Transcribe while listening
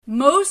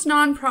most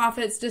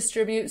nonprofits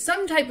distribute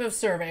some type of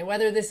survey,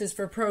 whether this is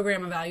for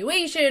program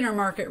evaluation or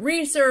market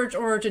research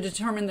or to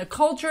determine the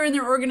culture in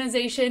their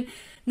organization.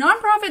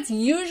 Nonprofits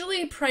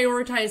usually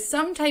prioritize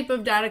some type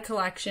of data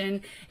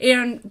collection,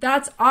 and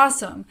that's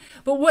awesome.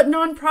 But what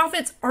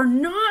nonprofits are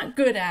not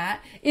good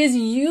at is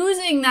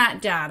using that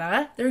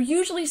data. They're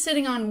usually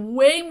sitting on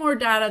way more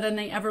data than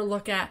they ever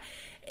look at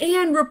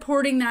and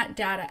reporting that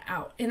data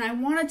out. And I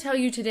want to tell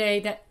you today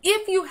that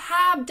if you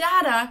have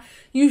data,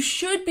 you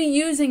should be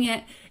using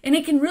it, and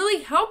it can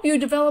really help you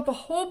develop a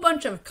whole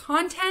bunch of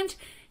content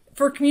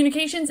for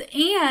communications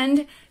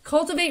and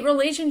cultivate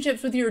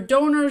relationships with your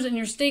donors and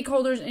your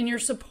stakeholders and your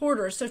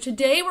supporters. So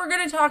today we're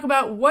going to talk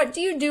about what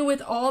do you do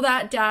with all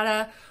that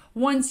data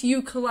once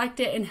you collect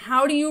it, and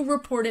how do you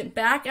report it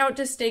back out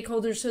to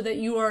stakeholders so that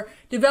you are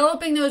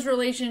developing those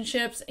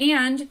relationships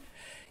and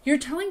you're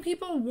telling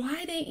people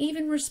why they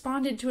even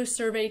responded to a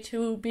survey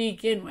to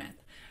begin with.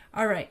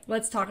 All right,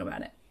 let's talk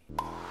about it.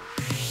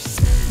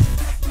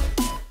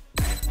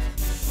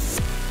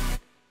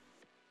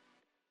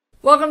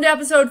 Welcome to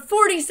episode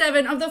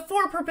 47 of the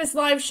For Purpose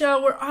Live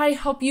Show, where I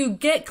help you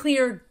get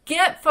clear,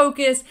 get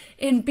focused,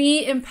 and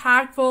be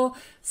impactful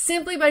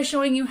simply by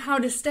showing you how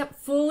to step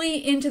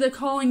fully into the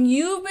calling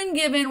you've been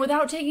given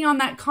without taking on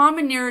that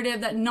common narrative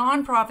that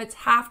nonprofits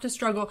have to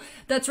struggle.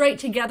 That's right,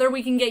 together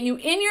we can get you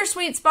in your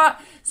sweet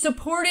spot,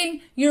 supporting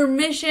your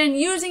mission,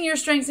 using your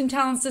strengths and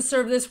talents to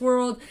serve this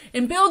world,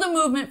 and build a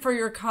movement for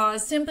your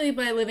cause simply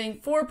by living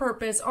for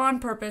purpose, on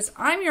purpose.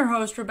 I'm your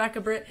host,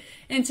 Rebecca Britt,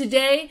 and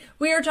today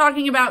we are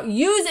talking about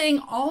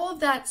using all of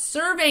that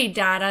survey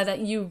data that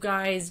you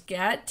guys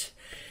get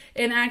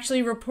and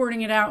actually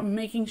reporting it out and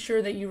making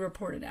sure that you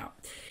report it out.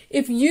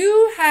 If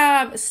you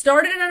have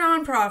started a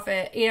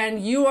nonprofit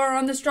and you are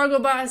on the struggle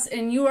bus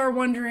and you are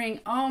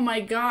wondering, oh my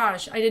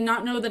gosh, I did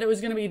not know that it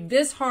was going to be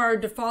this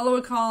hard to follow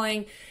a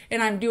calling,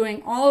 and I'm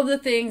doing all of the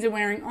things and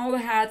wearing all the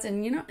hats,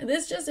 and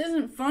this just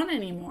isn't fun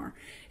anymore.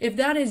 If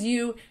that is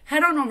you,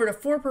 head on over to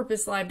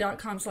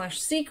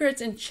forpurposelive.com/secrets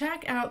and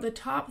check out the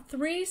top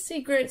 3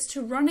 secrets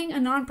to running a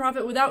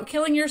nonprofit without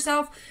killing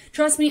yourself.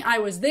 Trust me, I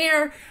was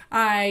there.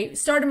 I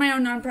started my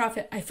own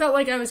nonprofit. I felt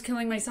like I was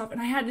killing myself,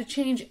 and I had to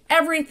change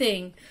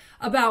everything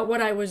about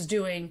what I was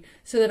doing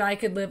so that I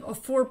could live a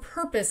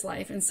for-purpose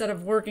life instead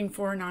of working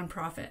for a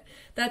nonprofit.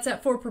 That's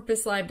at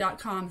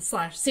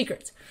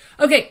forpurposelive.com/secrets.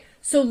 Okay,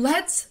 so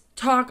let's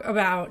talk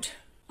about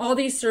all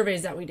these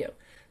surveys that we do.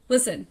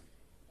 Listen,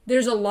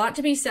 there's a lot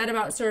to be said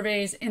about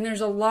surveys, and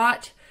there's a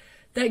lot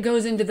that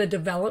goes into the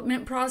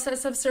development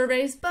process of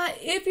surveys. But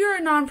if you're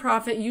a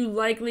nonprofit, you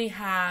likely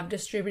have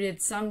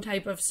distributed some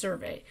type of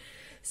survey.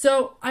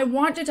 So I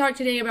want to talk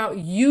today about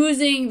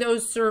using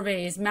those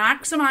surveys,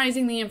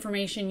 maximizing the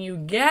information you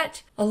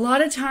get. A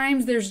lot of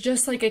times there's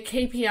just like a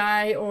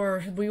KPI,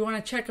 or we want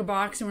to check a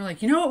box and we're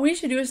like, you know what, we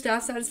should do a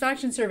staff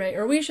satisfaction survey,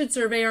 or we should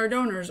survey our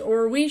donors,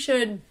 or we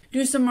should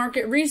do some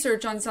market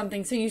research on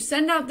something. So you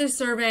send out this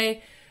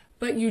survey,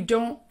 but you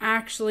don't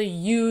actually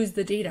use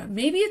the data.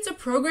 Maybe it's a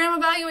program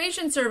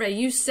evaluation survey.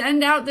 You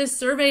send out this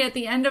survey at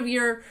the end of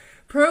your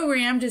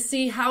program to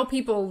see how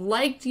people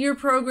liked your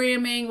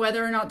programming,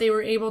 whether or not they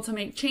were able to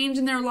make change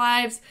in their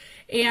lives.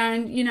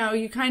 And,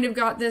 you kind of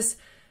got this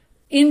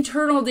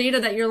internal data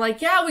that you're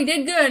like, yeah, we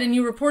did good. And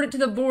you report it to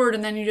the board,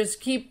 and then you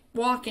just keep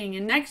walking.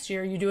 And next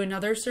year you do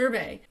another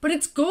survey. But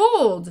it's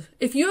gold.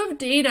 If you have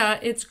data,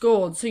 it's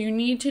gold. So you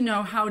need to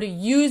know how to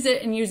use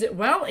it and use it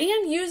well,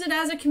 and use it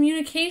as a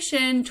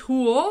communication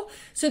tool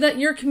so that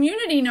your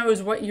community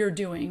knows what you're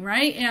doing,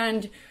 right?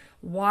 And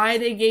why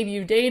they gave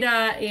you data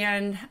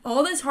and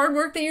all this hard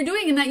work that you're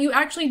doing, and that you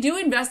actually do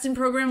invest in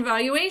program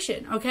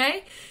evaluation,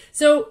 okay?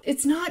 So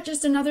it's not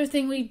just another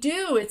thing we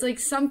do. It's like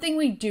something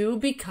we do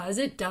because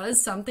it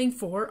does something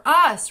for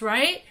us,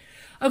 right?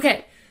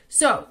 Okay,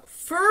 so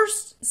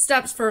first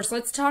steps first,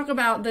 let's talk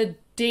about the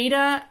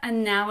data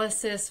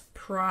analysis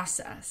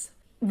process.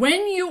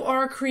 When you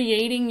are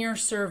creating your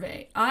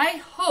survey,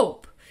 I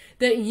hope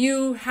that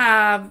you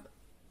have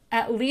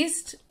at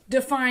least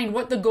defined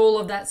what the goal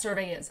of that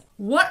survey is.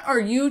 What are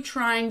you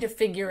trying to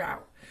figure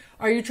out?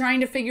 Are you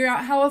trying to figure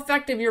out how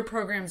effective your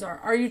programs are?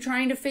 Are you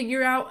trying to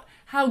figure out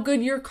how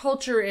good your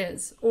culture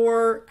is,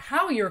 or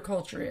how your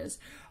culture is?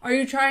 Are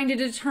you trying to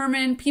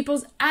determine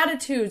people's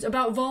attitudes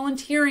about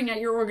volunteering at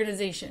your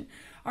organization?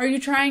 Are you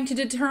trying to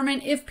determine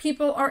if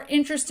people are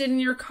interested in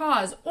your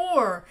cause,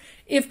 or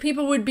if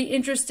people would be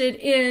interested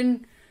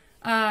in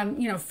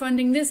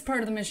funding this part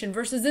of the mission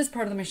versus this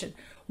part of the mission?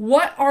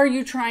 What are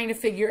you trying to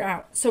figure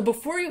out? So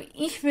before you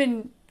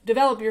even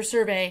develop your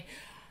survey,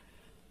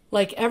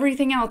 like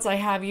everything else I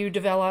have you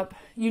develop,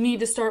 you need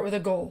to start with a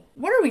goal.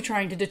 What are we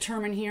trying to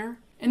determine here?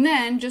 And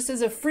then, just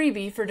as a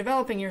freebie for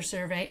developing your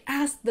survey,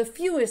 ask the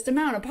fewest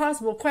amount of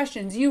possible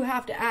questions you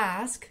have to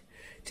ask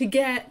to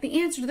get the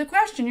answer to the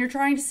question you're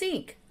trying to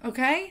seek,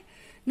 okay?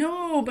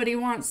 Nobody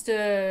wants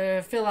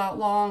to fill out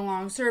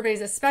long surveys,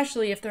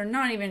 especially if they're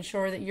not even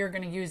sure that you're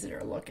going to use it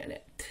or look at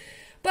it.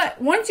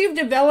 But once you've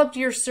developed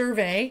your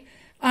survey,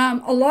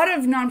 A lot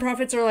of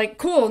nonprofits are like,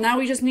 cool, now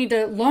we just need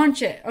to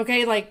launch it.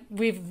 Okay, like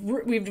we've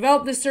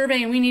developed this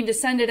survey and we need to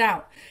send it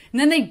out. And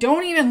then they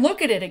don't even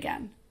look at it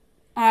again.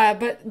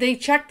 But they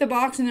check the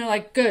box and they're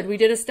like, good, we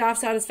did a staff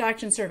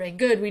satisfaction survey.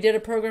 Good, we did a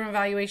program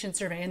evaluation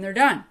survey, and they're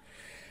done.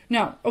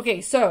 No.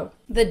 Okay, so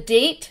the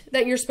date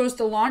that you're supposed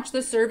to launch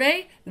the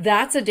survey,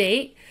 that's a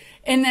date.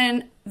 And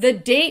then the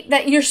date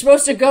that you're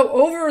supposed to go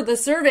over the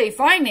survey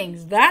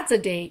findings, that's a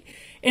date.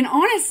 And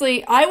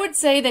honestly, I would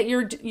say that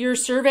your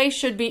survey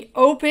should be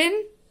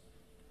open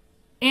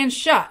and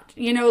shut.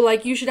 You know,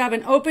 like you should have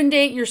an open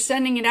date, you're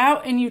sending it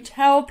out, and you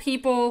tell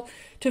people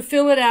to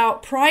fill it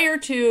out prior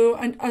to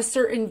a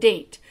certain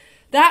date.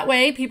 That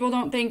way, people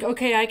don't think,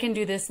 okay, I can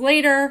do this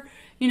later.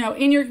 You know,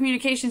 in your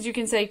communications, you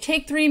can say,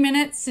 take 3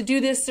 minutes to do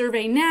this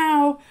survey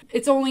now.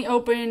 It's only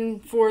open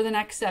for the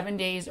next 7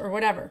 days or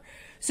whatever.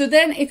 So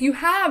then if you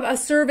have a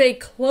survey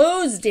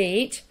close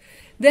date,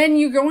 then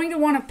you're going to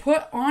want to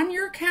put on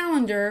your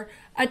calendar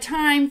a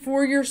time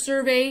for your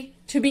survey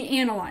to be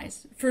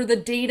analyzed, for the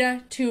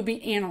data to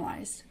be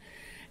analyzed.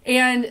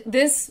 And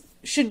this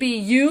should be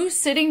you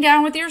sitting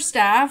down with your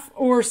staff,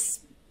 or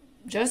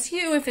just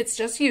you. If it's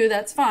just you,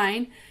 that's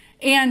fine.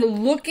 And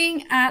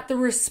looking at the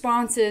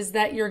responses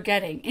that you're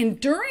getting. And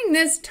during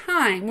this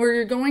time where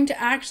you're going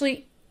to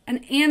actually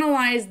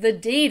analyze the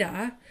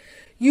data,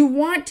 you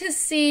want to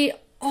see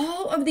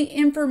all of the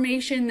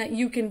information that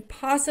you can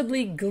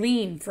possibly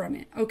glean from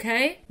it,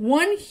 okay?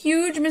 One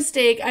huge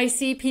mistake I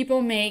see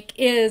people make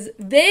is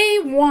they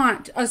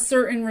want a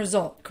certain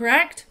result,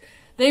 correct?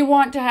 They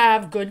want to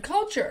have good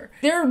culture.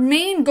 Their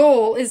main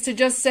goal is to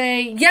just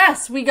say,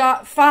 yes, we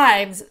got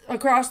 5s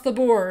across the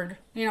board,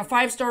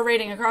 5-star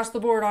rating across the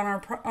board on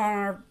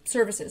our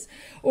services.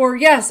 Or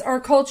yes,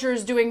 our culture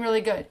is doing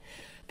really good.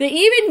 They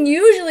even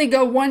usually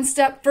go one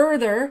step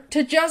further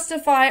to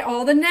justify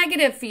all the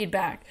negative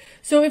feedback.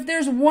 So if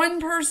there's one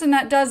person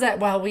that does that,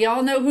 well, we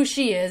all know who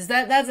she is.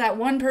 That's that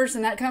one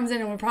person that comes in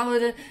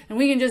and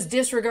we can just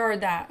disregard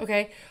that,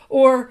 okay?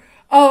 Or,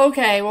 oh,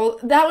 okay, well,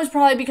 that was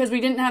probably because we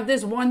didn't have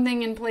this one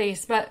thing in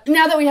place. But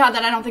now that we have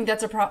that, I don't think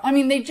that's a problem. I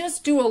mean, they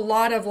just do a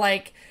lot of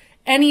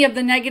any of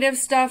the negative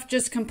stuff,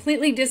 just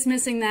completely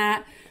dismissing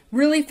that,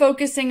 really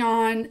focusing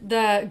on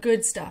the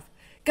good stuff.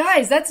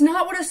 Guys, that's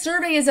not what a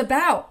survey is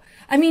about.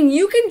 I mean,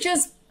 you can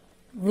just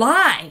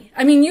lie.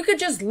 I mean, you could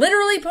just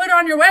literally put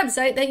on your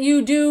website that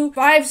you do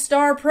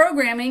 5-star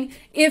programming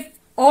if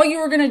all you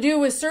were going to do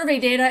with survey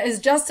data is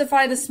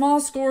justify the small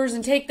scores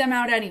and take them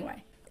out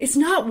anyway. It's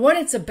not what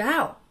it's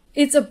about.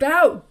 It's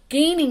about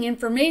gaining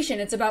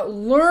information. It's about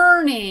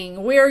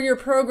learning where your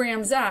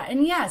program's at.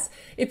 And yes,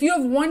 if you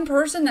have one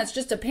person that's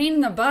just a pain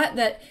in the butt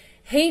that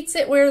hates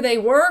it where they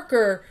work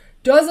or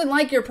doesn't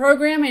like your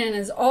programming and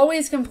is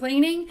always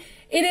complaining,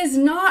 it is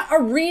not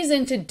a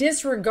reason to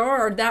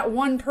disregard that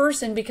one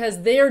person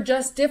because they're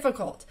just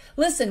difficult.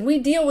 Listen, we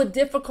deal with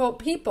difficult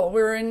people.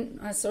 We're in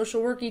a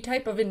social worky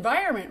type of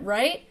environment,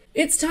 right?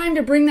 It's time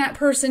to bring that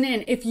person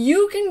in. If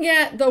you can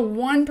get the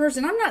one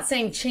person, I'm not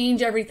saying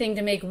change everything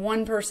to make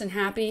one person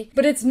happy,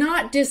 but it's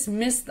not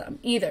dismiss them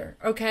either,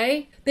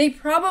 okay? They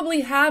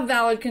probably have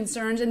valid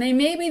concerns and they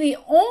may be the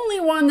only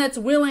one that's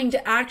willing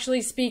to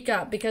actually speak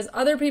up because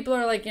other people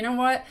are like, you know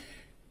what?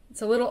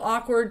 It's a little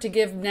awkward to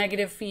give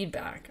negative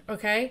feedback,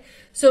 okay?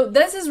 So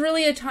this is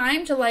really a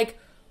time to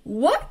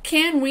what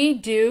can we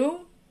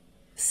do?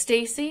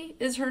 Stacy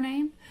is her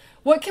name.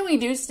 What can we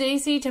do,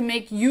 Stacy, to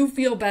make you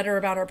feel better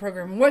about our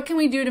program? What can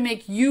we do to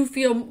make you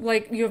feel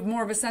like you have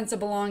more of a sense of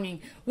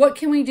belonging? What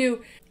can we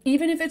do,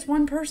 even if it's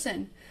one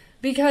person?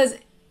 Because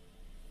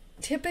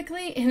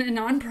typically in a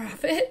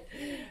nonprofit,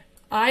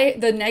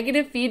 the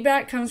negative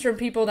feedback comes from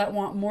people that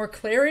want more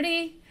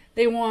clarity.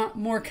 They want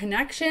more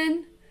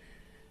connection.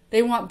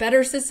 They want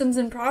better systems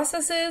and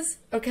processes,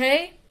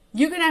 okay?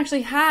 You can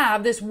actually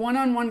have this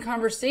one-on-one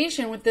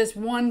conversation with this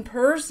one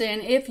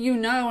person if you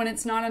know and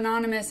it's not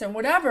anonymous and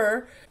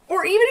whatever.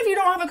 Or even if you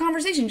don't have a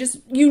conversation, just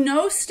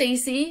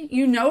Stacy,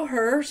 you know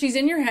her, she's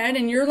in your head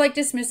and you're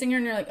dismissing her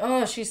and you're like,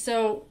 oh, she's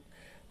so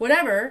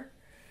whatever.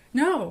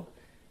 No.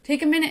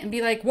 Take a minute and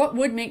be like, what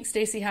would make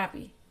Stacy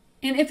happy?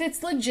 And if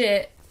it's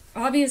legit,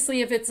 obviously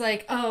if it's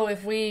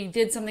if we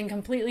did something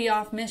completely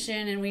off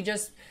mission and we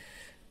just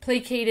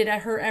placated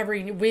at her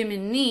every whim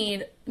and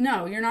need,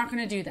 no, you're not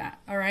going to do that,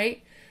 all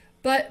right?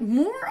 But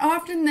more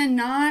often than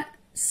not,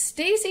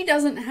 Stacy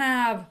doesn't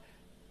have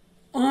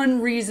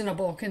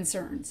unreasonable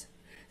concerns.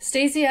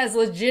 Stacy has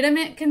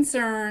legitimate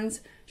concerns.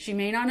 She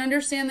may not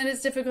understand that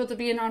it's difficult to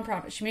be a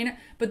nonprofit. She may not,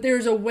 but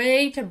there's a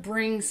way to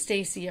bring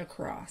Stacy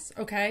across,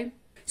 okay?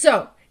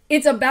 So,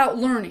 it's about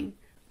learning.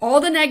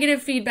 All the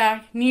negative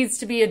feedback needs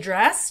to be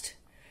addressed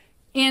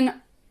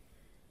in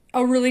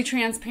a really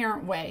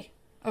transparent way,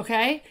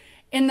 okay?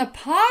 And the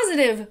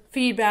positive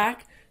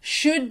feedback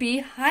should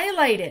be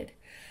highlighted.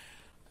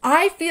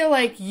 I feel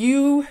like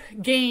you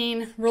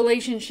gain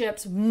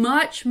relationships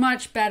much,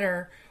 much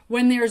better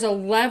when there's a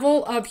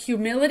level of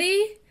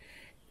humility,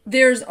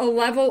 there's a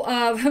level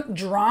of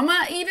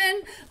drama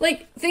even.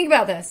 Think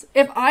about this.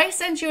 If I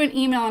sent you an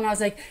email and I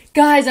was like,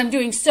 guys, I'm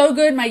doing so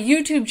good. My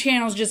YouTube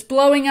channel's just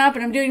blowing up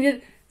and I'm doing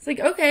it. It's like,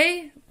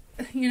 okay,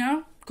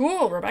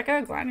 cool,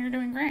 Rebecca, glad you're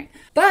doing great.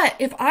 But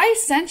if I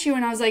sent you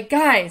and I was like,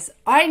 guys,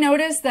 I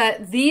noticed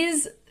that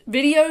these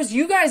videos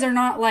you guys are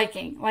not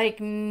liking, like,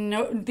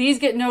 no, these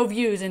get no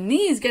views and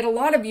these get a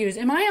lot of views.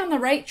 Am I on the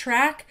right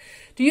track?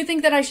 Do you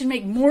think that I should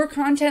make more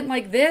content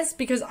like this?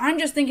 Because I'm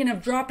just thinking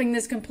of dropping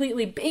this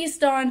completely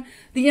based on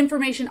the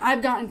information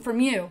I've gotten from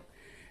you.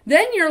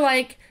 Then you're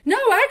like, no,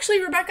 actually,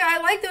 Rebecca, I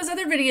like those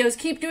other videos.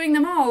 Keep doing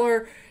them all.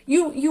 Or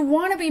you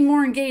want to be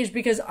more engaged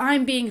because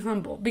I'm being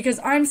humble. Because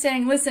I'm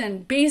saying,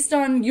 listen, based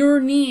on your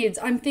needs,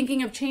 I'm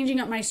thinking of changing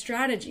up my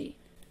strategy.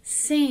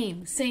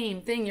 Same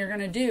thing you're going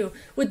to do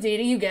with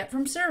data you get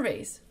from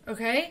surveys,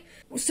 okay?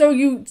 So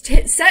you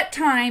set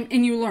time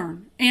and you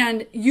learn.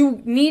 And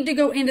you need to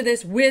go into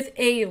this with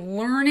a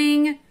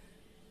learning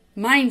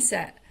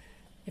mindset.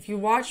 If you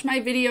watched my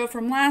video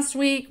from last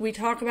week, we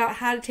talk about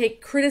how to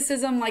take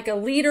criticism like a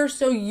leader.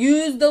 So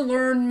use the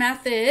learn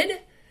method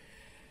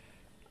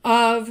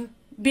of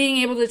being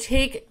able to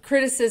take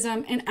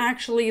criticism and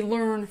actually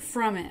learn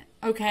from it,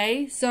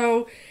 okay?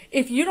 So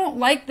if you don't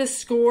like the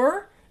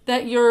score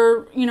that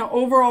your,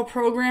 overall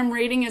program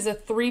rating is a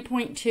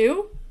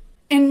 3.2,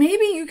 and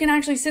maybe you can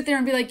actually sit there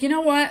and be like, you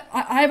know what?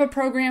 I have a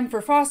program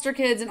for foster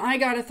kids and I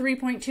got a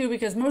 3.2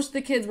 because most of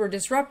the kids were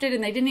disrupted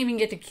and they didn't even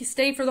get to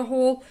stay for the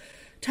whole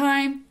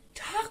time.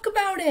 Talk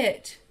about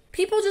it.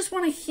 People just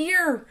want to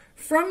hear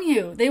from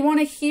you. They want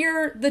to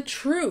hear the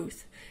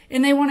truth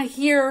and they want to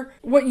hear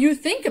what you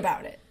think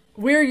about it,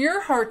 where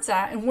your heart's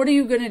at, and what are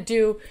you going to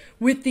do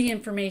with the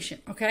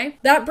information, okay?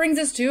 That brings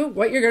us to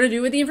what you're going to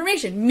do with the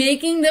information,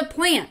 making the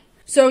plan.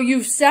 So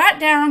you've sat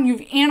down,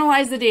 you've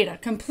analyzed the data,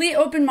 complete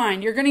open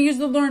mind. You're going to use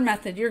the learn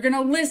method. You're going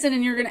to listen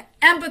and you're going to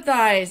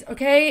empathize,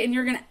 okay? And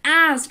you're going to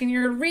ask and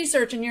you're going to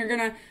research and you're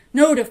going to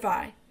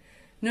notify.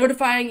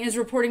 Notifying is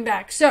reporting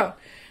back. So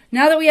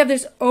now that we have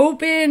this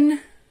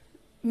open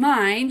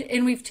mind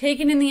and we've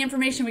taken in the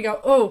information, we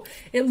go, oh,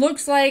 it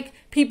looks like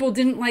people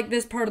didn't like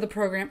this part of the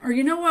program, or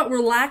you know what,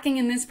 we're lacking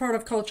in this part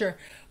of culture,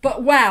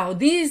 but wow,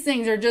 these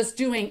things are just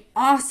doing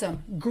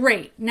awesome,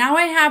 great. Now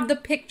I have the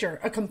picture,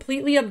 a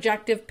completely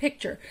objective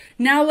picture.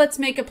 Now let's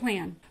make a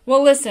plan.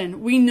 Well,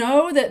 listen, we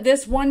know that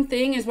this one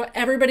thing is what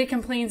everybody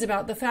complains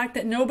about, the fact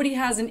that nobody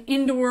has an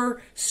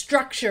indoor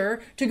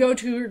structure to go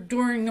to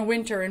during the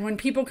winter, and when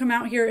people come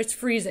out here, it's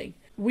freezing.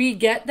 We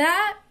get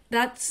that.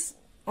 That's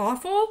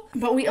awful,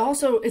 but we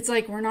also, it's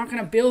like we're not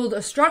going to build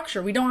a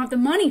structure. We don't have the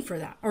money for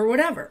that or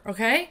whatever,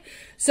 okay?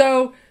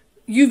 So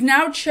you've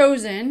now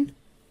chosen,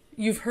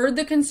 you've heard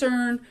the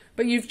concern,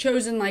 but you've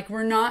chosen like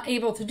we're not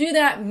able to do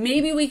that.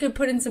 Maybe we could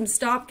put in some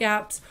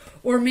stopgaps,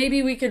 or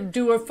maybe we could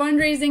do a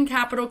fundraising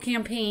capital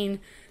campaign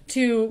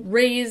to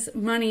raise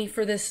money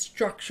for this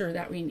structure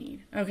that we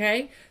need,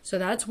 okay? So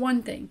that's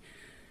one thing.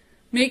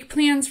 Make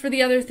plans for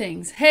the other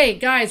things. Hey,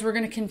 guys, we're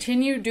going to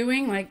continue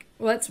doing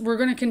we're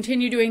going to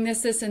continue doing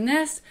this, and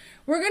this.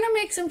 We're going to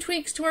make some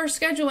tweaks to our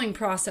scheduling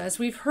process.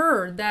 We've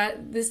heard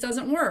that this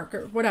doesn't work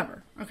or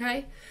whatever,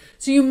 okay?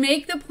 So you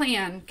make the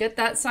plan, get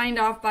that signed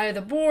off by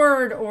the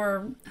board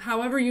or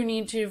however you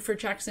need to for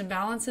checks and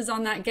balances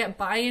on that. Get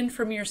buy-in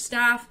from your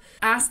staff.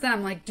 Ask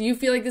them, do you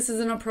feel like this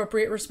is an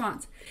appropriate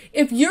response?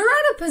 If you're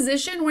at a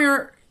position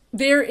where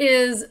there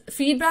is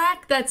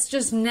feedback that's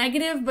just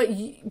negative,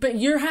 but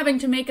you're having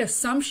to make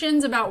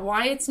assumptions about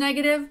why it's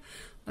negative.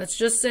 Let's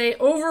just say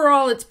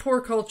overall it's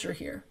poor culture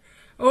here.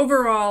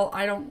 Overall,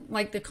 I don't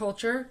like the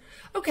culture.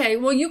 Okay,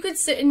 well, you could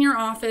sit in your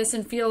office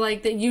and feel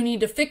like that you need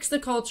to fix the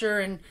culture.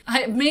 And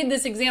I've made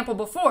this example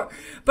before,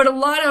 but a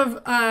lot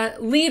of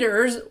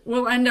leaders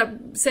will end up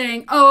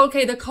saying, oh,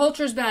 okay, the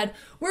culture's bad.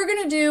 We're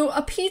going to do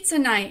a pizza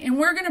night and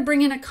we're going to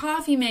bring in a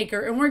coffee maker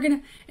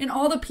and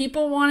all the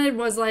people wanted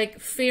was like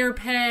fair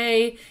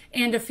pay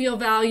and to feel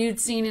valued,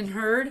 seen, and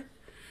heard.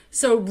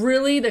 So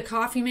really the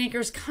coffee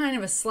maker's kind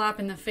of a slap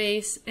in the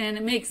face and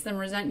it makes them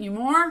resent you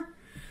more.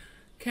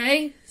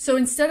 Okay, so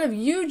instead of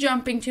you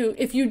jumping to,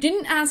 if you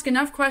didn't ask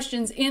enough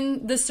questions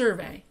in the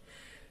survey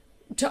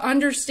to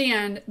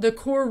understand the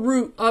core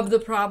root of the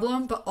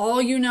problem, but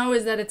all you know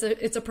is that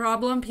it's a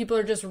problem, people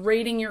are just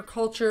rating your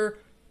culture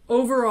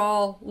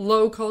overall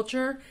low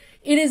culture,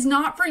 it is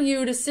not for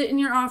you to sit in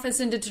your office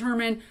and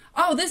determine,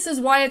 oh, this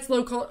is why it's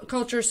low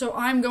culture, so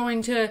I'm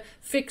going to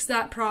fix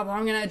that problem,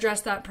 I'm going to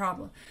address that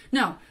problem.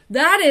 No,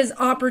 that is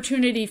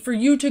opportunity for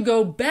you to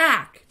go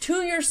back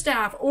to your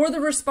staff or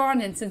the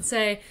respondents and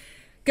say,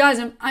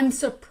 guys, I'm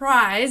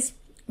surprised,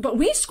 but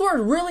we scored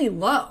really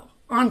low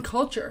on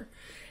culture.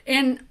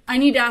 And I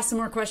need to ask some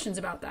more questions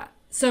about that.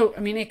 So,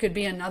 it could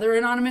be another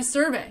anonymous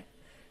survey.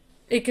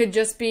 It could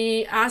just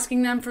be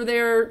asking them for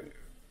their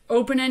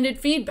open-ended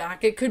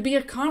feedback. It could be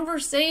a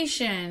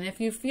conversation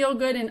if you feel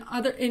good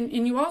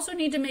and you also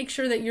need to make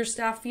sure that your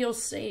staff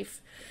feels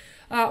safe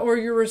or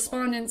your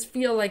respondents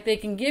feel like they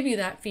can give you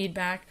that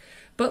feedback.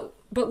 But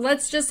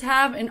let's just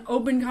have an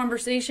open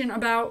conversation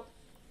about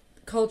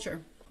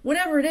culture.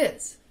 Whatever it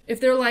is.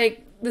 If they're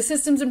like, the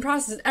systems and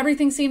processes,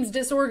 everything seems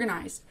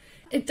disorganized.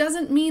 It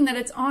doesn't mean that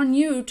it's on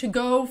you to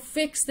go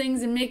fix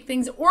things and make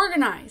things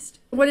organized.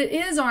 What it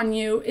is on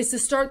you is to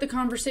start the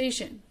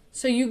conversation.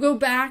 So you go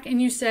back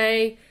and you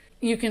say,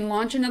 you can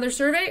launch another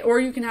survey, or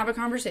you can have a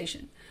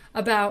conversation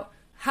about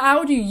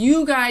how do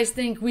you guys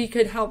think we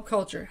could help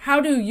culture? How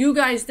do you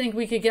guys think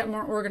we could get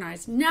more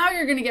organized? Now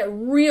you're going to get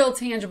real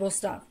tangible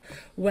stuff.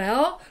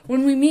 Well,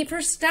 when we meet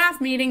for staff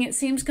meeting, it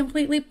seems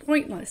completely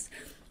pointless.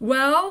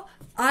 Well,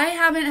 I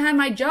haven't had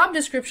my job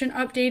description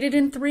updated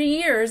in 3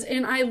 years,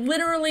 and I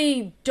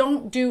literally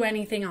don't do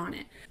anything on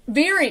it.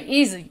 Very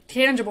easy,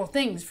 tangible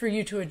things for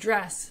you to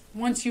address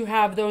once you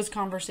have those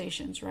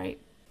conversations, right?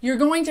 You're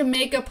going to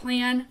make a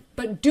plan,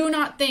 but do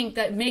not think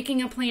that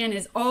making a plan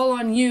is all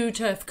on you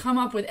to come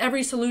up with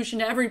every solution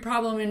to every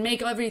problem and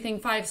make everything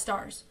 5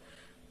 stars.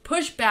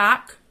 Push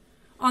back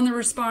on the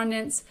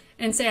respondents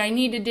and say, I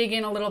need to dig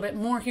in a little bit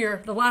more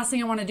here. The last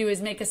thing I want to do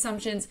is make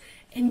assumptions,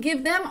 and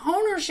give them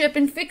ownership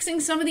in fixing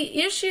some of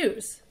the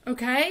issues,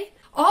 okay?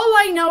 All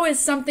I know is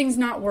something's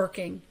not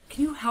working.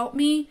 Can you help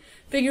me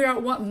figure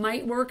out what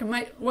might work and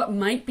what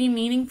might be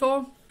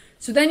meaningful?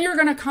 So then you're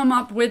going to come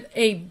up with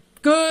a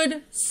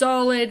good,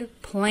 solid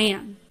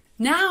plan.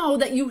 Now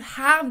that you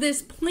have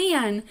this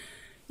plan,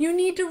 you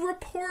need to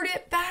report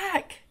it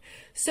back.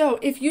 So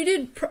if you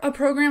did a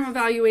program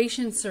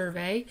evaluation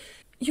survey,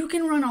 you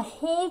can run a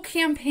whole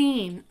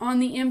campaign on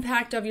the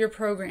impact of your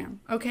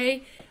program,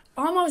 okay?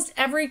 Almost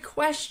every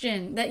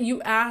question that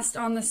you asked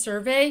on the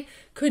survey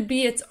could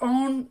be its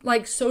own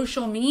like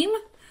social meme.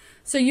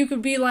 So you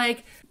could be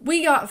like,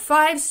 we got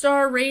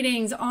 5-star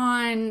ratings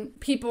on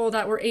people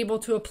that were able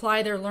to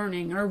apply their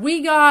learning, or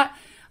we got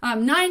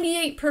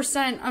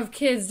 98% of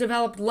kids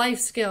developed life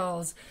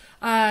skills.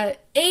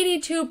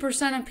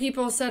 82% of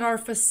people said our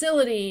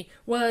facility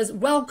was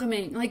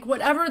welcoming. Like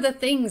whatever the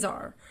things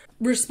are,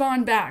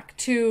 respond back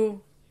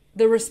to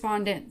the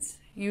respondents.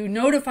 You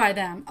notify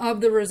them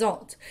of the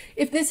result.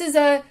 If this is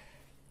a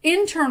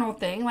internal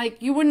thing,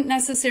 like you wouldn't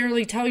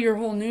necessarily tell your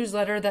whole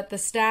newsletter that the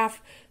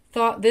staff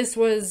thought this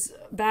was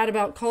bad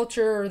about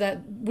culture, or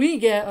that we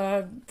get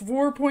a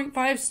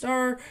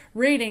 4.5-star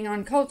rating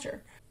on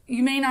culture.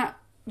 You may not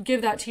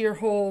give that to your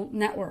whole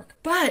network,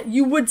 but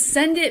you would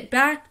send it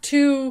back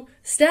to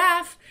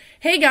staff.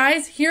 Hey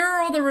guys, here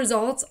are all the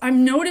results.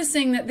 I'm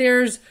noticing that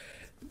there's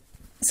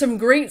some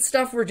great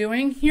stuff we're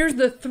doing. Here's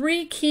the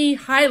 3 key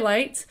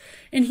highlights,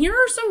 and here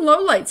are some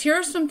lowlights. Here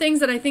are some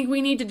things that I think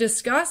we need to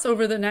discuss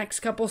over the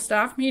next couple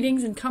staff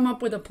meetings and come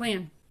up with a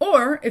plan.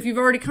 Or if you've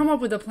already come up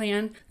with a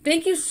plan,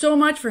 thank you so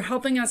much for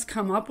helping us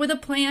come up with a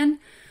plan.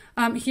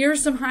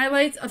 Here's some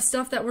highlights of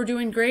stuff that we're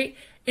doing great.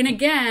 And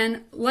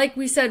again, like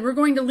we said, we're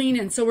going to lean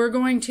in. So we're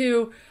going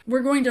to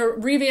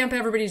revamp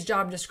everybody's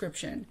job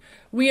description.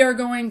 We are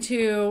going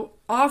to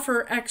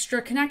offer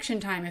extra connection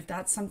time if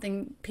that's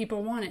something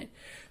people wanted.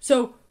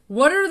 So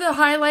what are the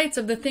highlights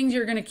of the things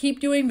you're going to keep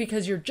doing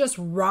because you're just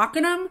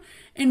rocking them?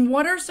 And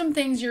what are some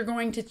things you're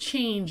going to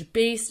change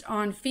based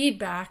on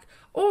feedback,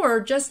 or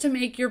just to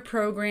make your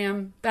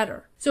program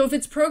better? So if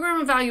it's program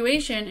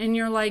evaluation and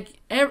you're like,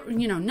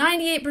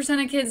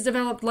 98% of kids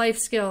developed life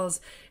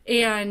skills,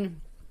 and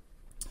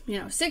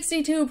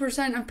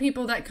 62% of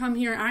people that come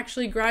here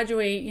actually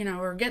graduate,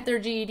 or get their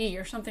GED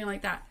or something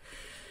like that.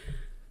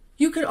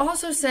 You could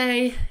also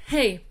say,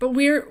 hey, but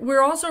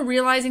we're also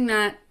realizing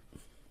that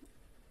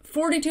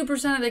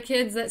 42% of the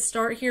kids that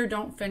start here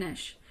don't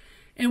finish.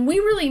 And we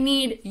really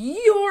need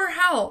your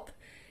help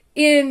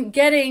in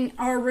getting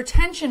our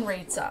retention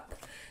rates up.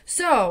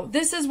 So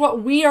this is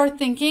what we are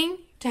thinking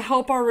to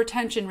help our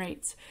retention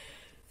rates.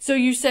 So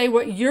you say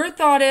what your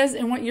thought is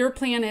and what your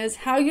plan is,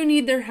 how you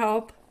need their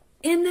help,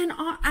 and then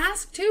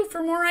ask too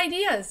for more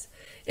ideas.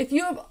 If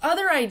you have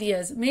other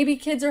ideas, maybe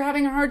kids are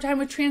having a hard time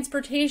with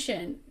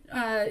transportation,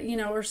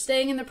 or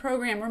staying in the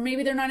program, or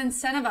maybe they're not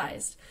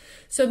incentivized.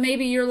 So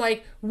maybe you're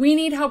like, we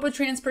need help with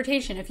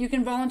transportation. If you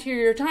can volunteer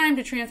your time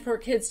to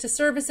transport kids to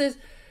services,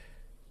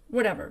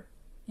 whatever,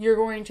 you're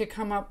going to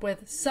come up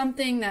with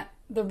something that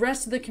the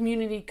rest of the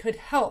community could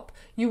help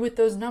you with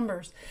those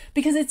numbers.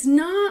 Because it's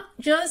not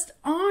just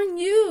on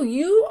you.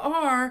 You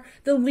are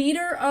the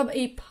leader of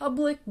a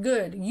public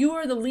good. You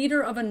are the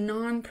leader of a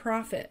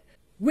nonprofit,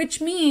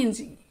 which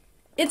means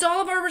it's all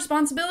of our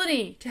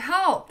responsibility to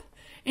help.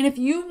 And if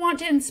you want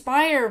to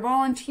inspire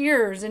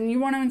volunteers and you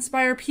want to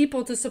inspire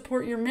people to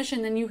support your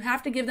mission, then you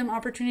have to give them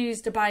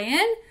opportunities to buy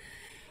in.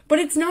 But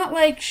it's not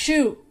like,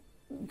 shoot,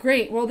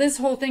 great, well, this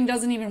whole thing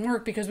doesn't even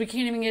work because we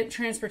can't even get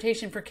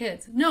transportation for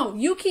kids. No,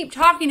 you keep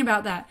talking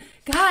about that.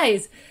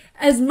 Guys,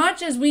 as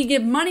much as we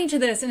give money to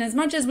this and as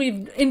much as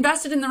we've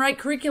invested in the right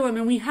curriculum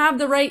and we have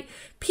the right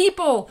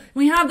people,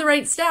 we have the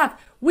right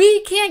staff,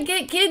 we can't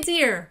get kids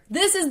here.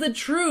 This is the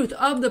truth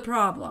of the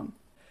problem.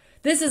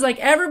 This is like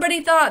everybody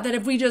thought that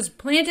if we just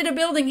planted a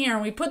building here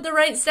and we put the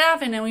right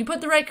staff in and we put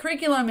the right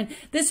curriculum and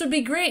this would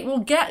be great.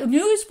 Well,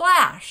 news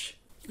flash.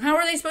 How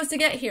are they supposed to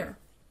get here?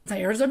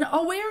 There's an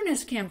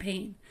awareness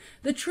campaign.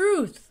 The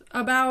truth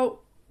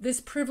about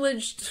this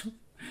privileged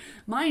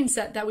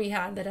mindset that we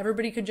had, that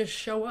everybody could just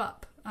show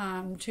up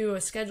to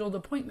a scheduled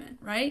appointment,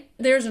 right?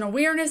 There's an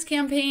awareness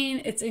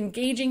campaign. It's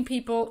engaging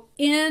people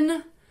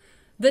in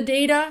the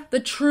data, the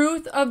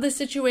truth of the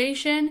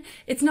situation.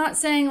 It's not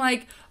saying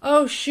like,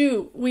 oh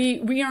shoot,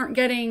 we aren't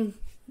getting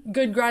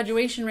good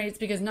graduation rates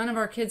because none of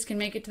our kids can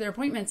make it to their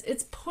appointments.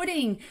 It's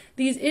putting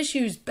these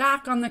issues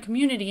back on the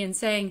community and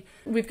saying,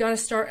 we've got to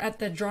start at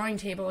the drawing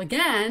table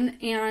again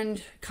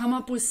and come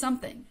up with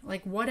something.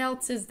 Like, what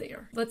else is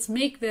there? Let's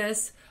make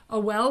this a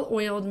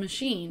well-oiled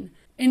machine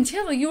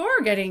until you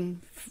are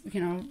getting,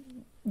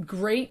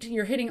 great.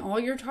 You're hitting all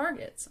your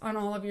targets on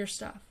all of your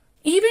stuff.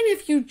 Even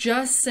if you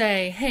just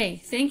say,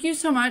 hey, thank you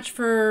so much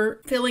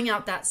for filling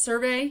out that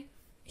survey.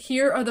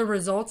 Here are the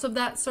results of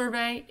that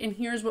survey, and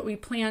here's what we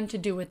plan to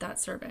do with that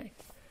survey.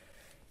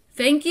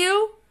 Thank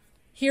you.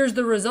 Here's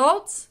the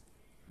results.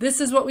 This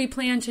is what we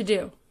plan to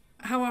do.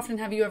 How often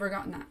have you ever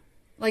gotten that?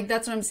 Like,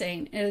 that's what I'm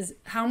saying, is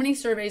how many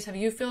surveys have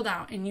you filled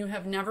out and you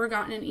have never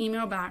gotten an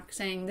email back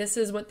saying this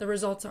is what the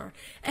results are?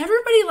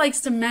 Everybody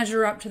likes to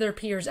measure up to their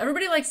peers.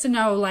 Everybody likes to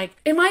know, like,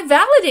 am I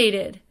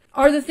validated?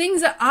 Are the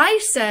things that I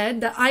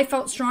said that I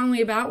felt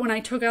strongly about when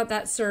I took out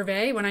that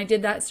survey, when I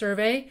did that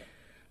survey,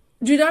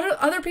 do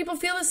other people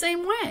feel the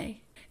same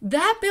way?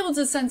 That builds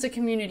a sense of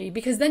community,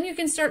 because then you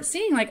can start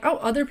seeing, like, oh,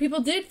 other people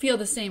did feel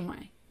the same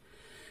way.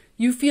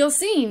 You feel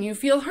seen, you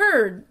feel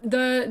heard.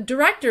 The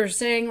director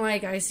saying,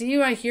 like, I see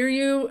you, I hear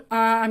you,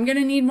 I'm going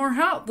to need more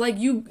help. Like,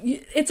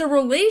 it's a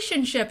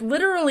relationship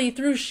literally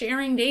through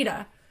sharing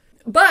data.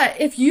 But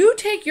if you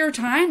take your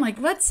time, like,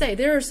 let's say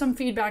there are some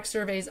feedback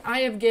surveys I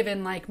have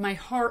given, like, my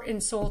heart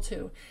and soul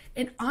to,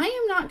 and I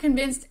am not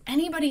convinced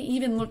anybody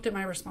even looked at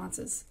my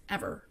responses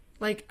ever.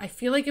 Like, I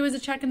feel like it was a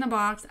check in the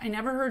box. I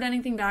never heard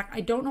anything back.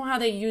 I don't know how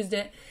they used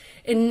it.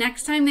 And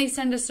next time they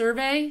send a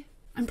survey,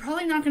 I'm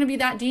probably not going to be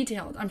that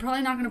detailed. I'm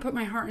probably not going to put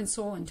my heart and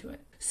soul into it.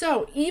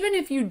 So even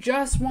if you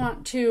just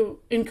want to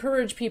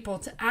encourage people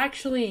to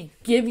actually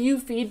give you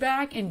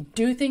feedback and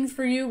do things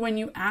for you when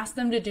you ask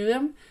them to do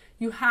them,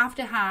 you have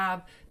to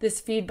have this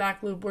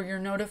feedback loop where you're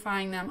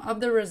notifying them of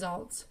the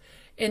results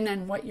and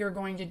then what you're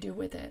going to do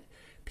with it.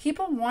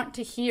 People want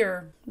to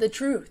hear the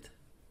truth.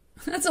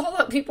 That's all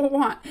that people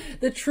want.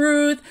 The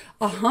truth,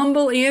 a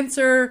humble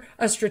answer,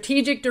 a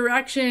strategic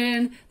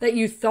direction, that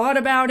you thought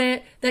about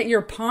it, that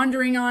you're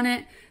pondering on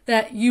it,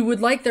 that you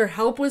would like their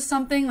help with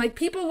something. Like,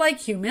 people like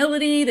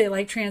humility, they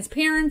like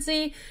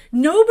transparency.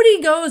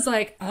 Nobody goes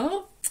like,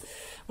 oh,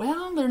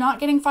 well, they're not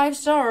getting 5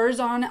 stars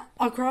on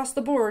across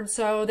the board,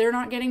 so they're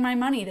not getting my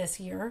money this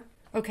year.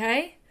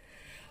 Okay?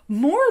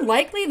 More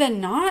likely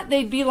than not,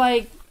 they'd be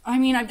like, I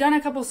mean, I've done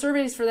a couple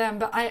surveys for them,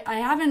 but I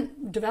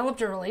haven't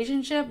developed a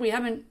relationship. We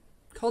haven't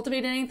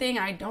cultivated anything.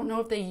 I don't know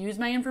if they use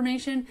my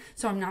information,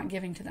 so I'm not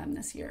giving to them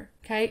this year.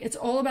 Okay? It's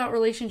all about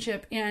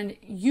relationship and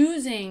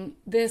using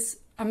this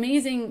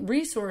amazing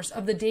resource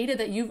of the data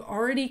that you've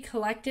already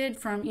collected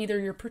from either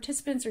your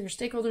participants or your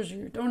stakeholders or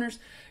your donors,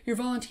 your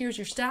volunteers,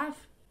 your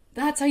staff.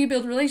 That's how you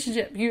build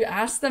relationship. You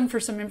ask them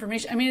for some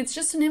information. I mean, it's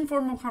just an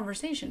informal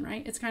conversation,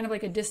 right? It's kind of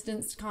like a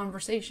distanced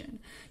conversation.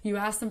 You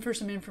ask them for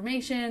some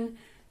information.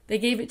 They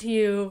gave it to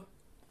you.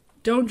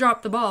 Don't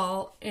drop the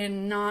ball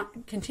and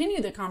not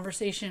continue the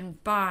conversation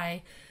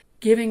by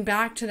giving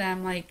back to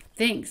them like,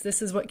 thanks,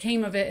 this is what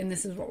came of it and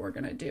this is what we're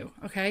going to do.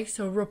 Okay?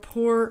 So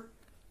report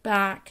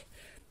back.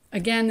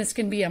 Again, this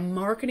can be a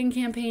marketing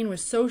campaign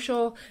with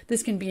social.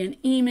 This can be an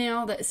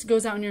email that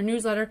goes out in your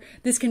newsletter.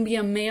 This can be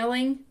a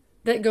mailing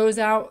that goes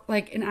out,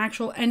 like an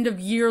actual end of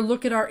year,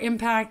 look at our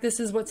impact. This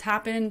is what's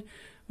happened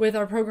with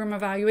our program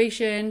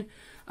evaluation.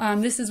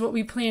 This is what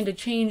we plan to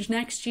change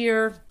next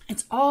year.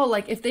 It's all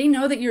like, if they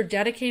know that you're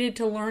dedicated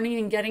to learning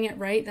and getting it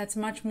right, that's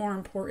much more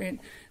important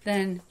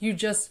than you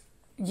just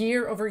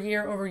year over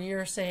year over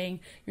year saying,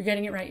 you're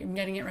getting it right, you're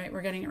getting it right,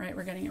 we're getting it right,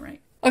 we're getting it right.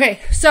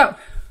 Okay, so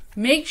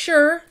make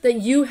sure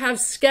that you have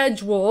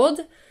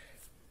scheduled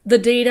the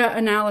data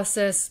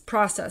analysis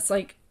process.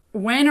 Like,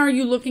 when are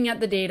you looking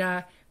at the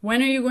data?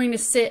 When are you going to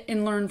sit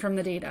and learn from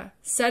the data?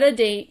 Set a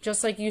date,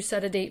 just like you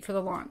set a date for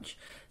the launch.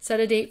 Set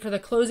a date for the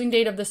closing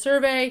date of the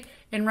survey,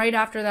 and right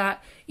after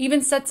that,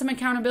 even set some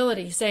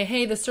accountability. Say,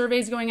 hey, the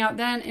survey's going out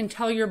then, and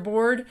tell your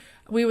board,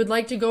 we would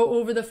like to go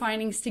over the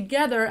findings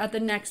together at the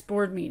next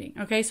board meeting.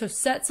 Okay, so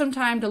set some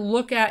time to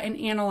look at and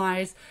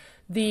analyze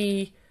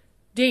the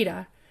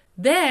data.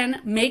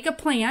 Then make a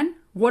plan.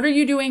 What are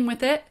you doing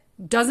with it?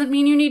 Doesn't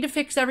mean you need to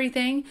fix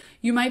everything.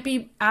 You might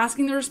be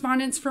asking the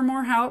respondents for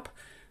more help,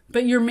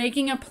 but you're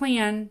making a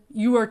plan.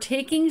 You are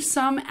taking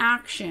some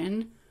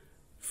action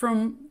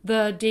from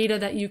the data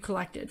that you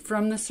collected.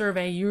 From the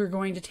survey, you're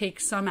going to take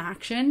some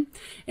action,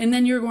 and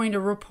then you're going to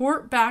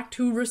report back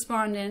to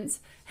respondents,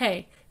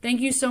 hey,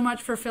 thank you so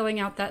much for filling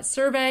out that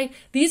survey.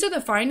 These are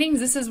the findings.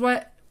 This is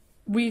what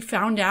we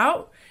found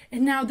out.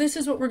 And now this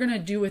is what we're going to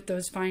do with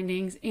those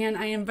findings. And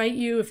I invite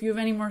you, if you have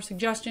any more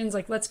suggestions,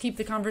 like, let's keep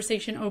the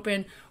conversation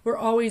open. We're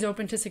always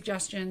open to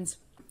suggestions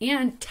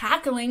and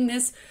tackling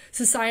this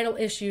societal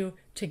issue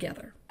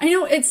together. I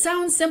know it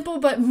sounds simple,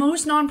 but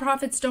most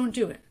nonprofits don't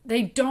do it.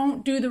 They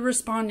don't do the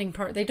responding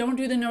part. They don't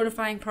do the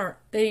notifying part.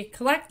 They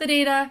collect the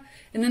data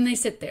and then they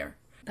sit there.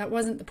 That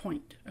wasn't the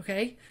point,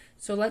 okay?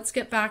 So let's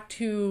get back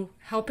to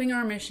helping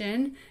our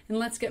mission, and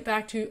let's get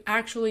back to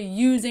actually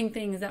using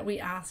things that we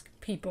ask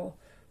people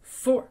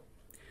for.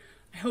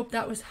 I hope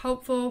that was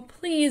helpful.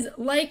 Please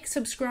like,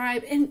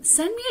 subscribe, and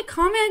send me a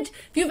comment.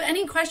 If you have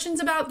any questions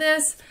about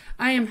this,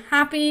 I am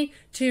happy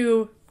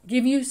to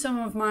give you some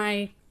of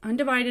my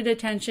undivided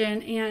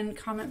attention and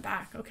comment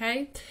back,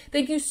 okay?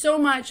 Thank you so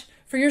much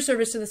for your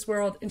service to this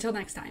world. Until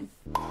next time.